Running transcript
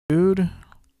Dude.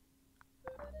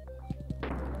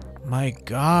 My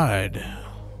god.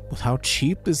 With how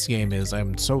cheap this game is,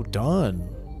 I'm so done.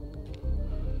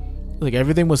 Like,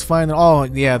 everything was fine. Oh,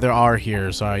 yeah, there are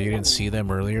here. Sorry, you didn't see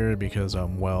them earlier because,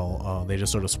 they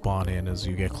just sort of spawn in as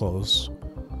you get close.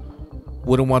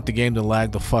 Wouldn't want the game to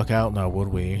lag the fuck out now, would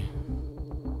we?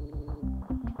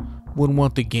 Wouldn't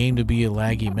want the game to be a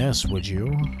laggy mess, would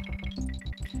you?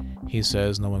 He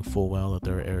says, knowing full well that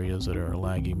there are areas that are a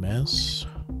laggy mess.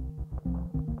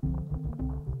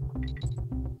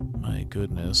 My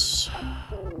goodness.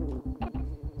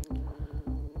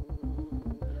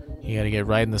 You gotta get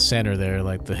right in the center there.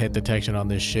 Like, the hit detection on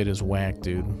this shit is whack,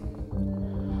 dude.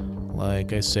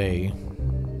 Like I say.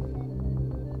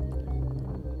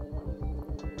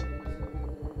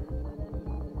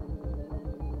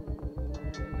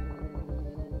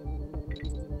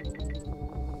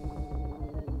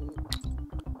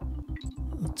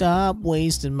 Stop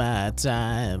wasting my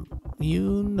time.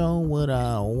 You know what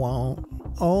I want.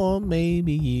 Or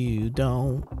maybe you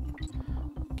don't.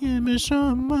 Give me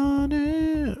some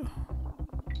money.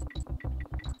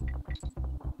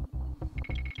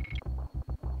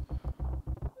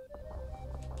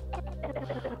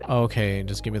 Okay,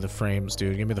 just give me the frames,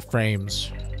 dude. Give me the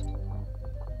frames.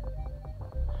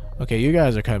 Okay, you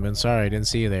guys are coming. Sorry, I didn't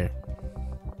see you there.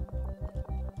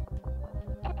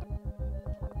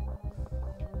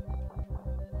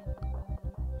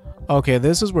 Okay,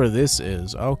 this is where this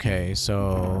is. Okay,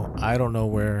 so I don't know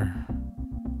where.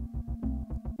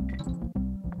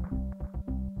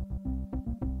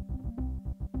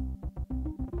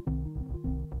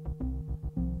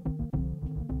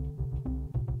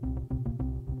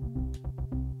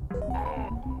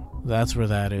 That's where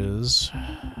that is.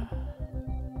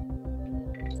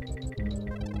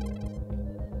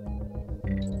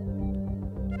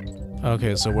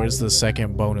 Okay, so where's the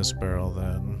second bonus barrel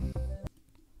then?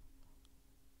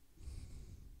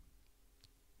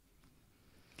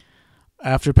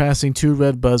 After passing 2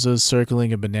 red buzzes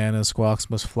circling a banana, Squawks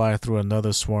must fly through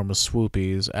another swarm of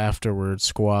Swoopies. Afterwards,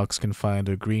 Squawks can find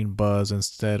a green buzz.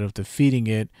 Instead of defeating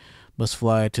it, must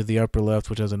fly to the upper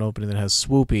left, which has an opening that has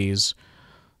Swoopies.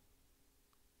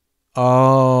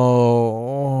 Oh.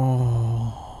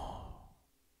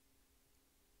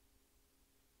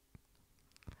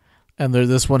 And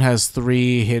this one has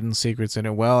 3 hidden secrets in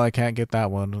it. Well, I can't get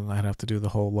that one. I'd have to do the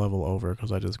whole level over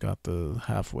because I just got the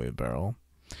halfway barrel.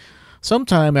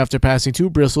 Sometime after passing 2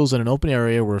 bristles in an open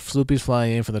area where Swoopies fly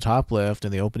in from the top left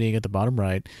and the opening at the bottom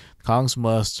right, Kongs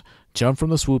must jump from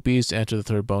the Swoopies to enter the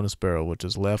 3rd bonus barrel, which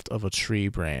is left of a tree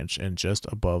branch and just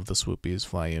above the Swoopies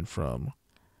fly in from.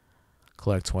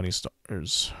 Collect 20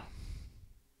 stars.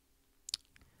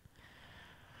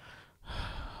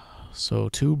 So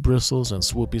 2 bristles and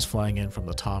Swoopies flying in from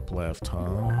the top left,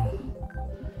 huh?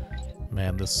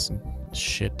 Man, this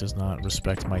shit does not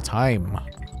respect my time.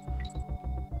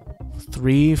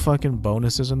 3 fucking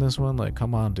bonuses in this one? Like,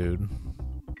 come on, dude.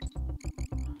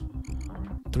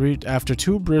 3 after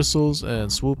 2 bristles and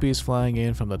Swoopies flying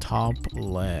in from the top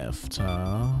left,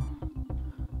 huh?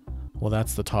 Well,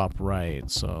 that's the top right,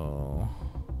 so...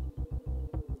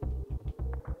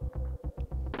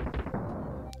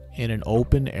 In an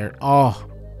open air... Oh!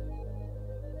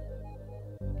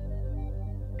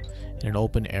 In an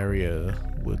open area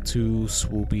with 2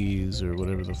 Swoopies or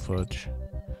whatever the fudge.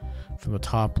 From the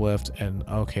top left and...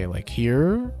 Okay, like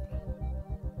here?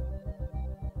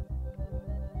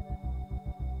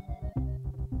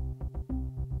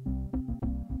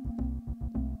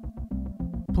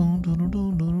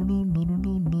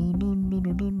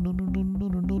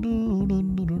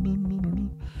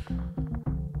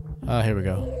 Here we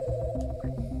go.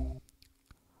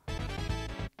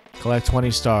 Collect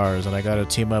 20 stars, and I gotta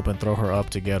team up and throw her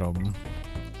up to get them.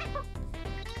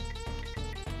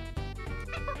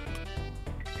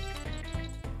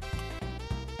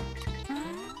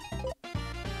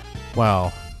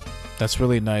 Wow. That's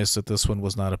really nice that this one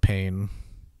was not a pain.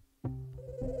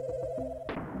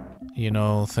 You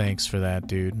know, thanks for that,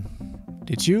 dude.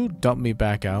 Did you dump me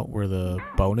back out where the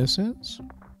bonus is?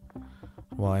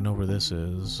 Well, I know where this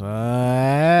is.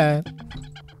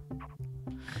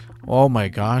 Oh my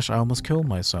gosh, I almost killed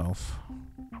myself.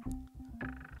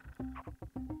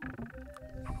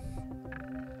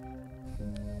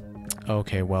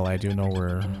 Okay, well, I do know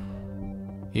where...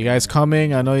 You guys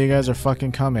coming? I know you guys are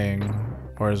fucking coming.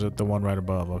 Or is it the one right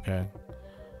above? Okay.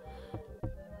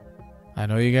 I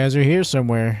know you guys are here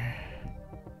somewhere.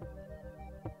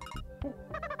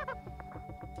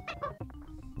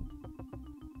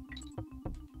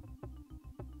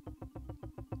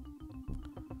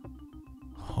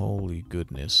 Holy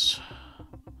goodness.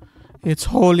 It's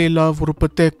holy love will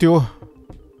protect you.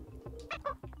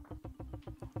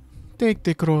 Take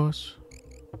the cross.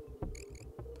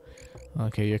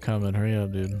 Okay, you're coming. Hurry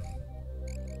up, dude.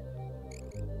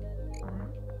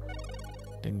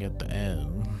 Didn't get the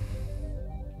end.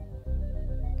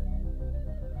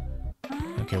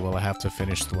 Okay, well I have to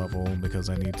finish the level because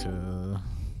I need to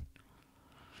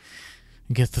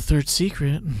get the third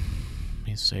secret. Let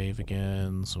me save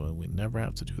again so we never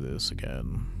have to do this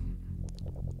again.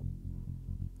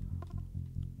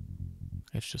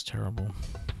 It's just terrible.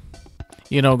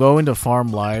 You know, going to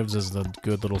farm lives is the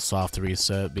good little soft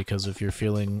reset because if you're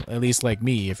feeling, at least like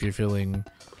me, if you're feeling,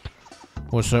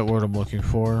 what's that word I'm looking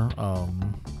for?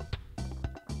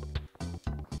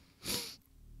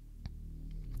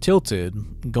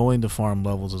 Tilted, going to farm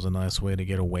levels is a nice way to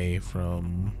get away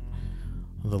from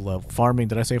the level. Farming,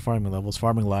 did I say farming levels?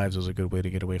 Farming lives is a good way to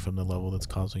get away from the level that's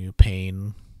causing you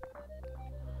pain.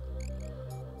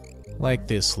 Like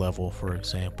this level, for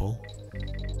example.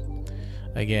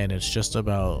 Again, it's just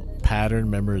about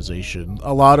pattern memorization.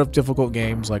 A lot of difficult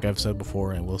games, like I've said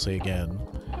before and will say again,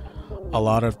 a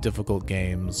lot of difficult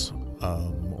games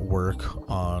work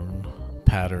on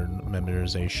pattern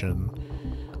memorization.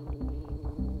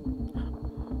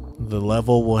 The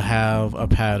level will have a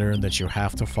pattern that you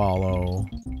have to follow,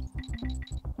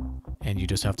 and you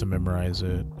just have to memorize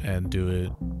it and do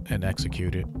it and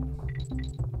execute it.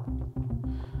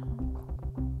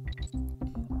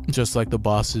 Just like the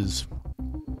bosses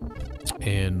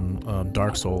in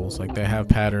Dark Souls, like they have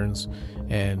patterns,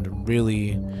 and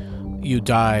really you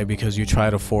die because you try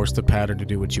to force the pattern to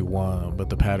do what you want, but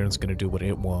the pattern's gonna do what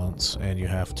it wants, and you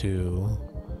have to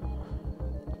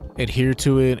adhere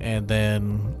to it and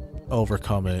then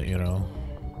overcome it, you know.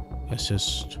 It's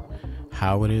just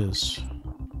how it is.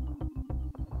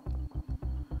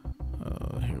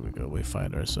 Here we go. We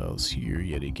find ourselves here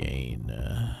yet again.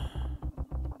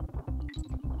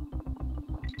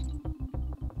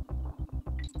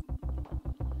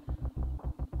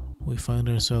 We find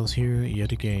ourselves here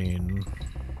yet again.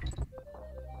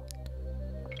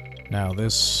 Now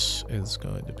this is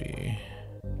going to be...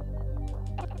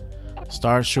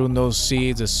 Start shooting those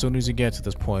seeds as soon as you get to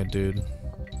this point, dude.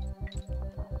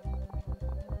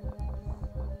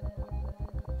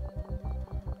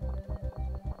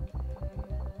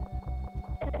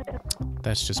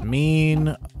 That's just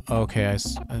mean. Okay,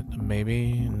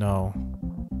 maybe? No.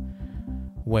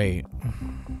 Wait.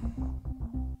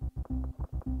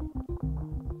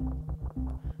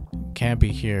 Can't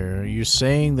be here. You're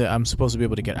saying that I'm supposed to be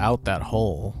able to get out that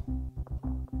hole.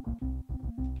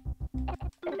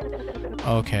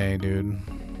 Okay, dude.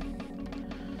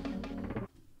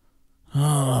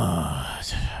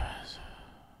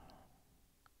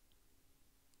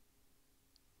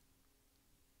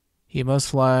 He must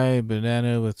fly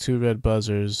banana with 2 red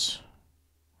buzzers.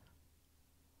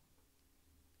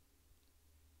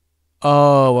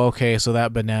 Oh, okay, so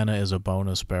that banana is a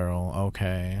bonus barrel.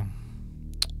 Okay.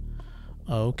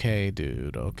 Okay,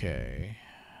 dude, okay.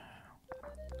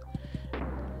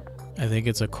 I think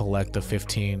it's a collect of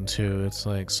 15 too. It's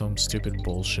like some stupid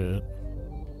bullshit.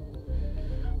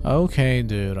 Okay,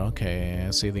 dude, okay.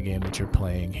 I see the game that you're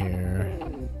playing here.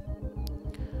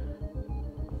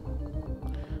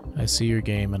 I see your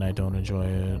game and I don't enjoy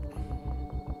it.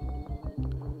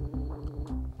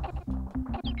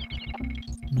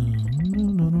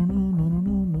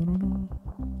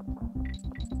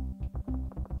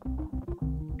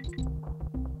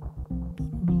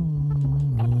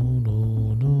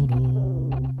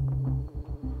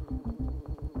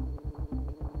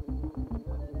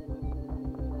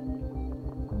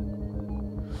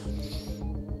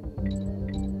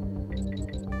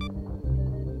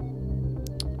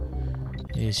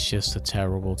 It's just a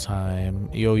terrible time.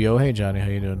 Yo, hey Johnny, how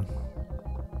you doing?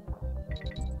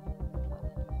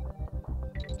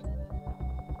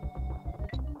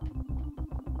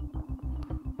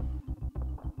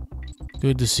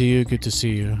 Good to see you, good to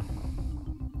see you.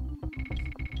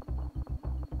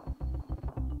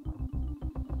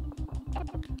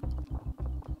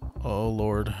 Oh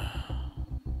Lord.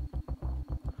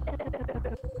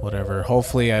 Whatever,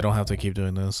 hopefully I don't have to keep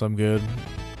doing this. I'm good.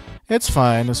 It's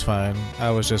fine, it's fine.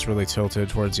 I was just really tilted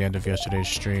towards the end of yesterday's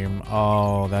stream.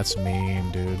 Oh, that's mean,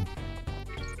 dude.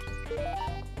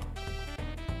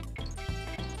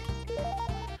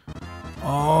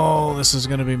 Oh, this is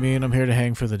gonna be mean. I'm here to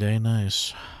hang for the day.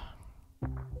 Nice.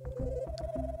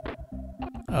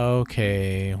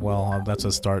 Okay, well, that's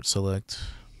a start select.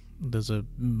 There's a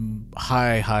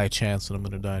high chance that I'm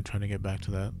gonna die trying to get back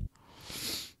to that.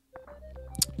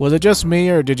 Was it just me,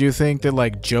 or did you think that,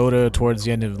 like, Joda towards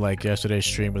the end of, like, yesterday's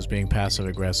stream was being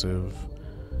passive-aggressive?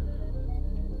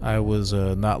 I was,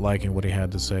 not liking what he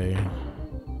had to say.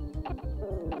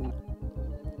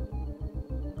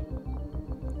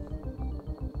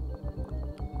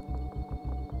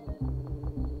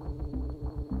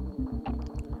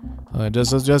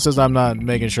 Just as I'm not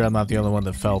making sure I'm not the only one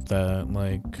that felt that,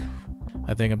 like,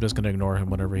 I think I'm just gonna ignore him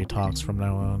whenever he talks from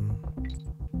now on.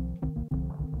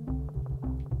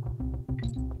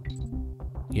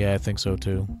 Yeah, I think so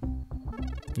too.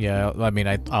 Yeah, I mean,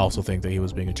 I also think that he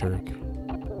was being a jerk.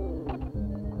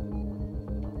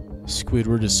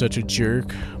 Squidward is such a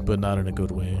jerk, but not in a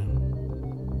good way.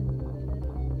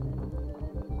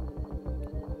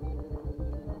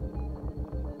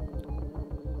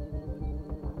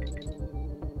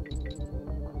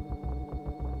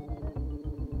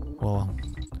 Well,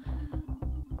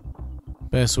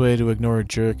 best way to ignore a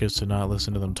jerk is to not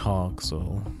listen to them talk,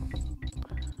 so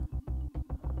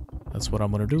that's what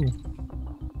I'm gonna do.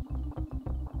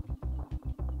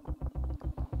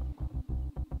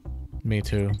 Me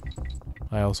too.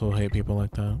 I also hate people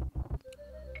like that.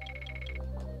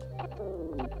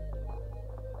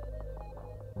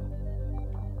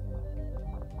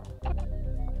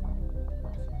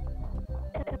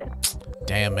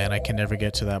 Damn, man, I can never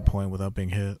get to that point without being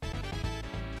hit.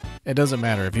 It doesn't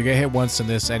matter. If you get hit once in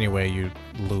this anyway, you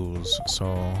lose,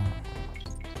 so...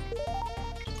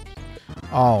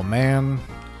 Oh, man.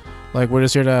 Like, we're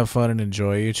just here to have fun and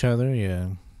enjoy each other? Yeah.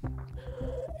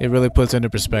 It really puts into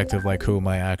perspective, like, who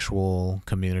my actual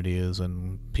community is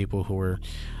and people who are...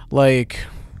 Like...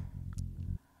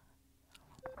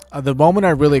 the moment I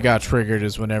really got triggered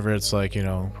is whenever it's like, you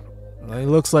know... It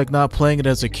looks like not playing it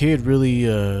as a kid really,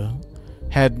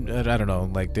 had... I don't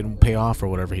know, like, didn't pay off or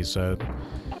whatever he said.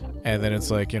 And then it's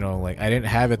like, you know, like, I didn't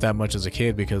have it that much as a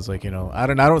kid because, like, you know, I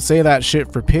don't say that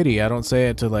shit for pity. I don't say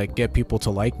it to, like, get people to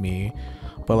like me.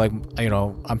 But, like, you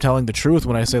know, I'm telling the truth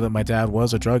when I say that my dad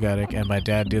was a drug addict and my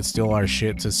dad did steal our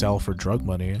shit to sell for drug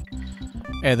money.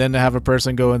 And then to have a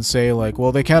person go and say, like,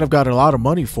 well, they kind of got a lot of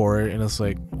money for it. And it's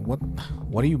like,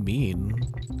 what do you mean?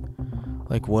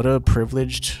 Like, what a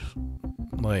privileged,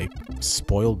 like,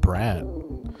 spoiled brat.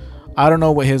 I don't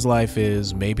know what his life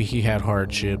is. Maybe he had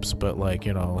hardships, but, like,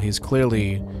 you know, he's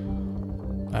clearly,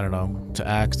 I don't know, to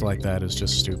act like that is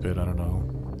just stupid. I don't know.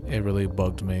 It really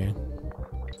bugged me.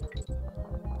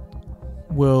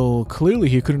 Well, clearly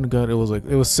he couldn't have got, it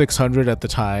was 600 at the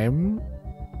time.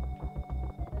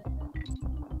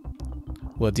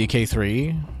 What,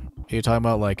 DK3? Are you talking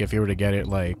about, like, if you were to get it,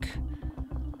 like...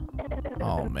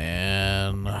 Oh,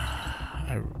 man.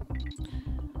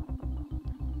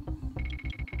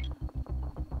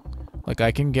 Like,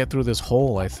 I can get through this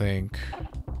hole, I think.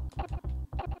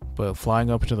 But flying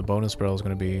up into the bonus barrel is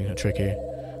going to be tricky.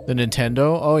 The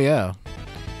Nintendo? Oh, yeah.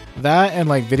 That and,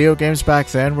 like, video games back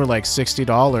then were, like,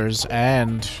 $60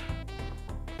 and...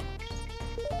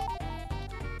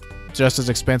 just as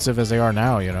expensive as they are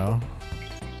now, you know?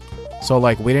 So,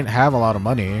 like, we didn't have a lot of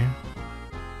money.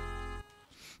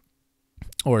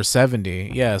 Or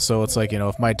 70. Yeah, so it's like, you know,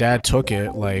 if my dad took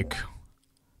it, like...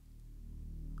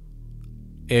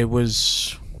 It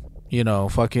was, you know,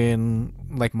 fucking,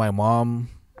 like, my mom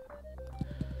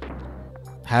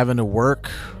having to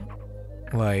work,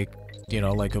 like, you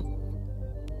know, like,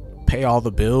 pay all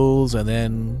the bills, and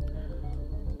then,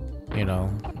 you know,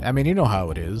 I mean, you know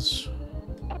how it is.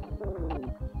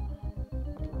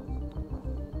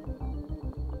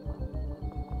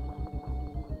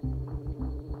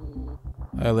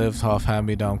 I lived off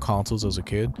hand-me-down consoles as a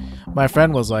kid. My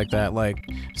friend was like that. Like,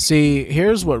 see,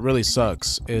 here's what really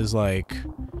sucks is, like,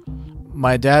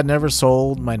 my dad never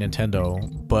sold my Nintendo,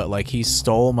 but, like, he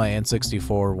stole my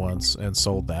N64 once and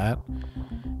sold that.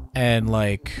 And,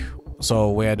 like,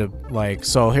 so we had to, like,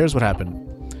 so here's what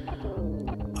happened.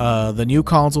 The new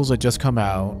consoles had just come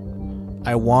out.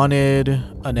 I wanted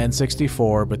an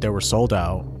N64, but they were sold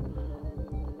out.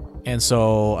 And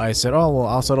so I said, oh, well,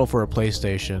 I'll settle for a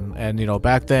PlayStation. And, you know,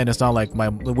 back then, it's not like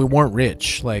we weren't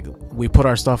rich. Like, we put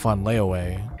our stuff on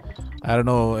layaway. I don't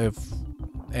know if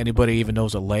anybody even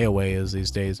knows what layaway is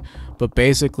these days. But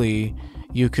basically,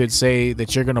 you could say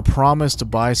that you're going to promise to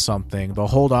buy something. They'll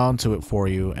hold on to it for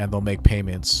you, and they'll make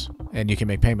payments. And you can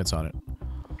make payments on it.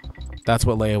 That's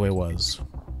what layaway was.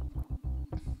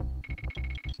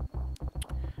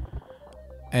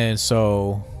 And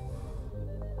so...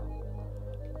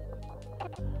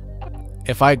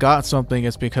 if I got something,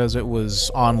 it's because it was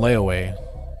on layaway,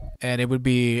 and it would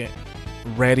be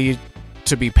ready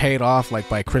to be paid off, like,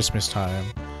 by Christmas time.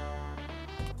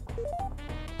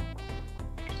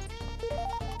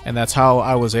 And that's how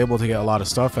I was able to get a lot of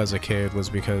stuff as a kid, was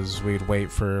because we'd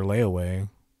wait for layaway.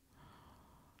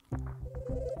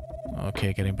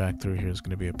 Okay, getting back through here is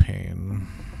going to be a pain.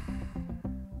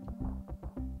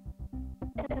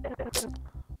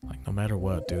 Like, no matter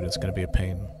what, dude, it's going to be a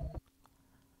pain.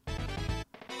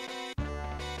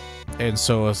 And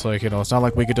so it's like, you know, it's not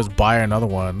like we could just buy another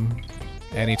one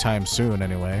anytime soon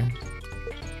anyway.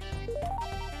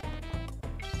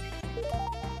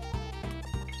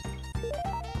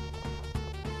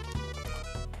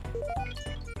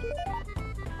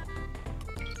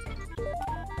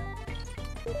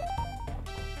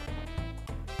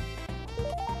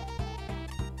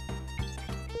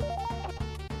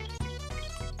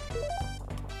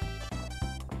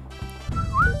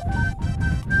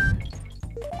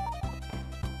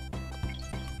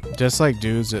 Just like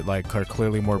dudes that like are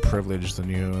clearly more privileged than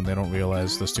you and they don't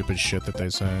realize the stupid shit that they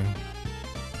say.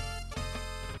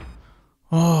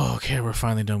 Oh, okay, we're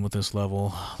finally done with this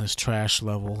level. This trash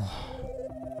level.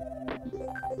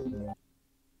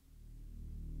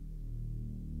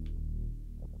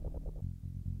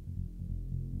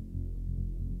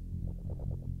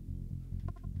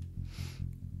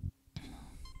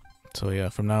 So yeah,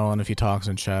 from now on if he talks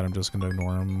in chat, I'm just gonna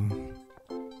ignore him.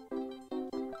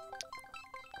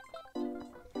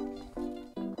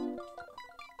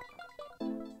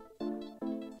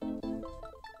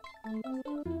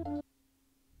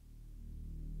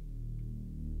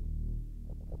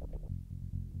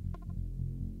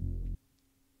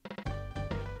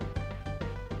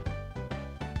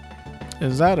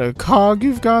 Is that a cog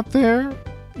you've got there?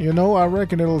 You know, I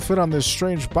reckon it'll fit on this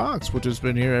strange box, which has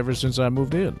been here ever since I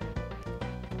moved in.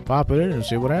 Pop it in and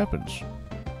see what happens.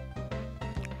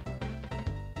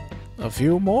 A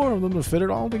few more of them to fit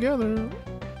it all together.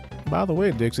 By the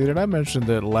way, Dixie, did I mention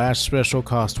that last special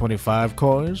cost 25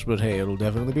 coins? But hey, it'll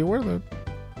definitely be worth it.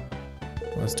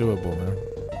 Let's do it, Boomer.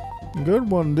 Good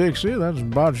one, Dixie. That's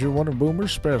about you one of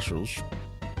Boomer's specials.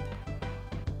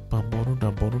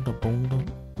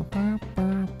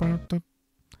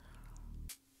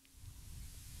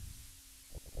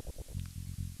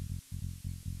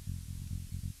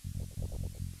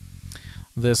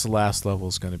 This last level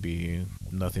is going to be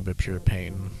nothing but pure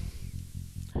pain.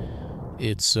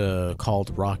 It's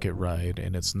called Rocket Ride,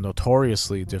 and it's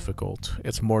notoriously difficult.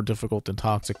 It's more difficult than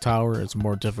Toxic Tower. It's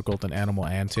more difficult than Animal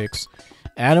Antics.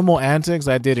 Animal Antics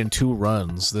I did in 2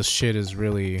 runs. This shit is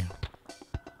really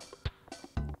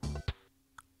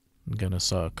gonna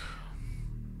suck.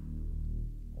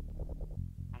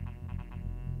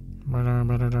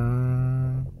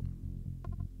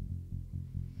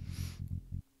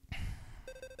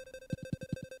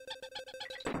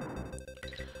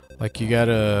 Like you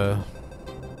gotta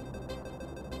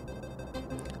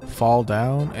fall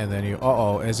down and then you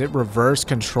uh-oh, is it reverse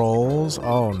controls?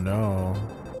 Oh no.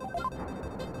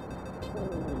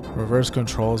 Reverse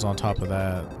controls on top of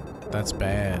that. That's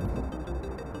bad.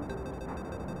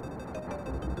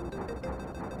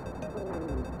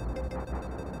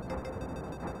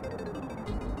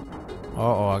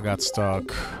 Uh-oh, I got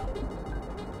stuck.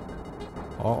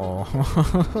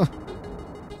 Uh-oh.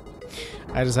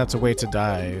 I just have to wait to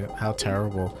die. How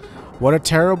terrible. What a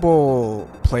terrible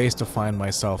place to find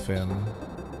myself in.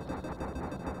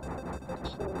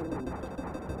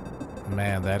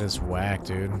 Man, that is whack,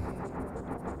 dude.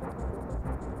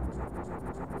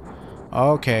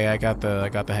 Okay, I got the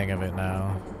hang of it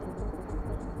now.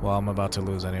 Well, I'm about to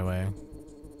lose anyway.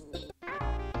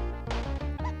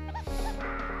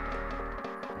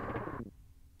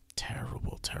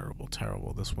 Terrible, terrible,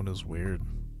 terrible. This one is weird.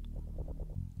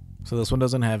 So this one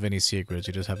doesn't have any secrets,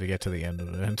 you just have to get to the end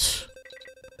of it.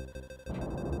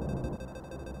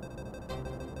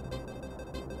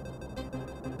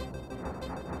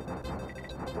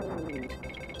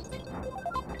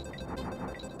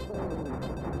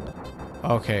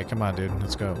 Okay, come on, dude,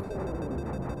 let's go.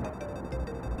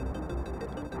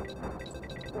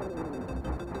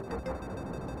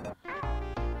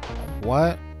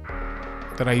 What?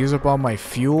 Did I use up all my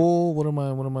fuel? What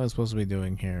am I supposed to be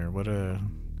doing here? What are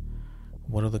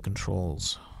the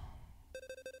controls?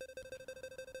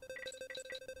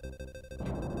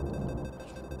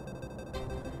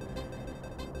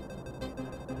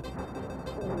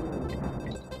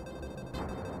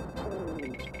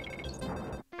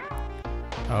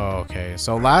 Oh, okay.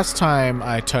 So last time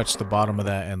I touched the bottom of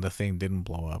that and the thing didn't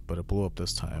blow up, but it blew up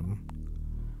this time.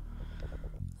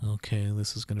 Okay,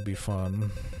 this is gonna be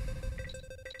fun.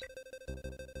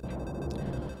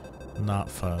 Not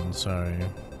fun, sorry.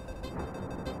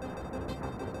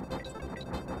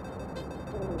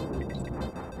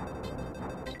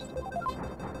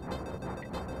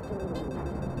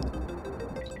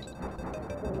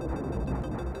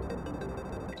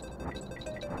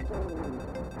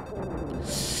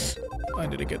 I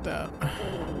need to get that.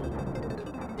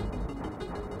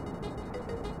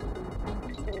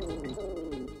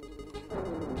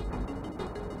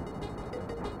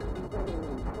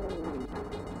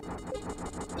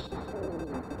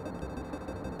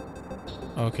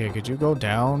 Okay, could you go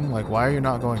down? Like, why are you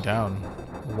not going down?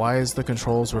 Why is the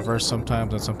controls reversed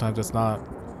sometimes and sometimes it's not?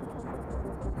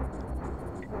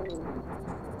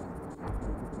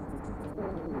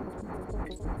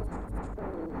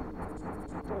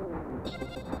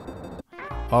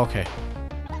 Okay.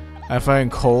 I find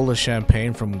cola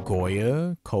champagne from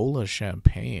Goya. Cola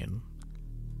champagne.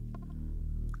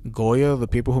 Goya, the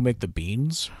people who make the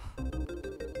beans?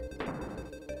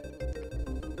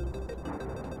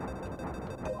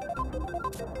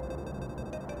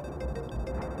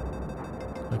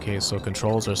 Okay, so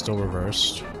controls are still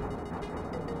reversed.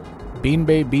 Bean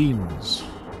Bay beans.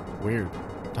 Weird.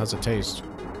 How's it taste?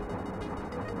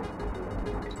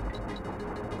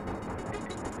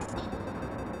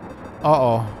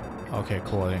 Uh-oh. Okay,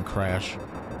 cool. I didn't crash.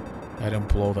 I didn't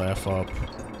blow the F up.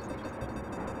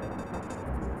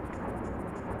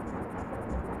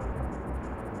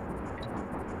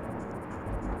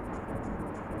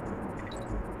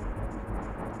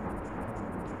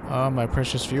 Oh, my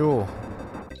precious fuel.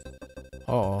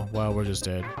 Uh-oh. Wow, we're just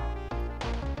dead.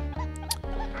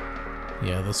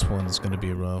 Yeah, this one's gonna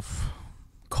be rough.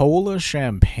 Cola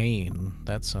champagne.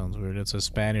 That sounds weird. It's a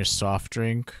Spanish soft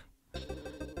drink.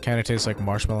 Kinda tastes like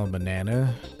marshmallow and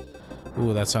banana.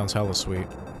 Ooh, that sounds hella sweet.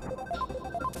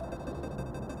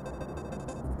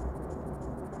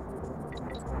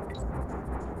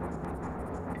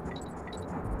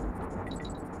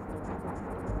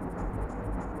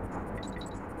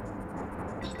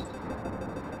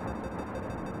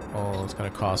 Oh, it's gonna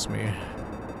cost me.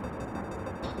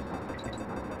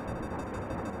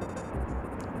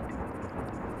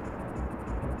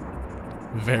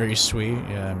 Very sweet,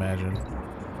 yeah, I imagine.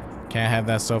 Can't have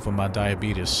that stuff with my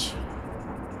diabetes.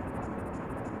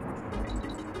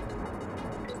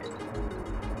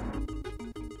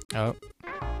 Oh,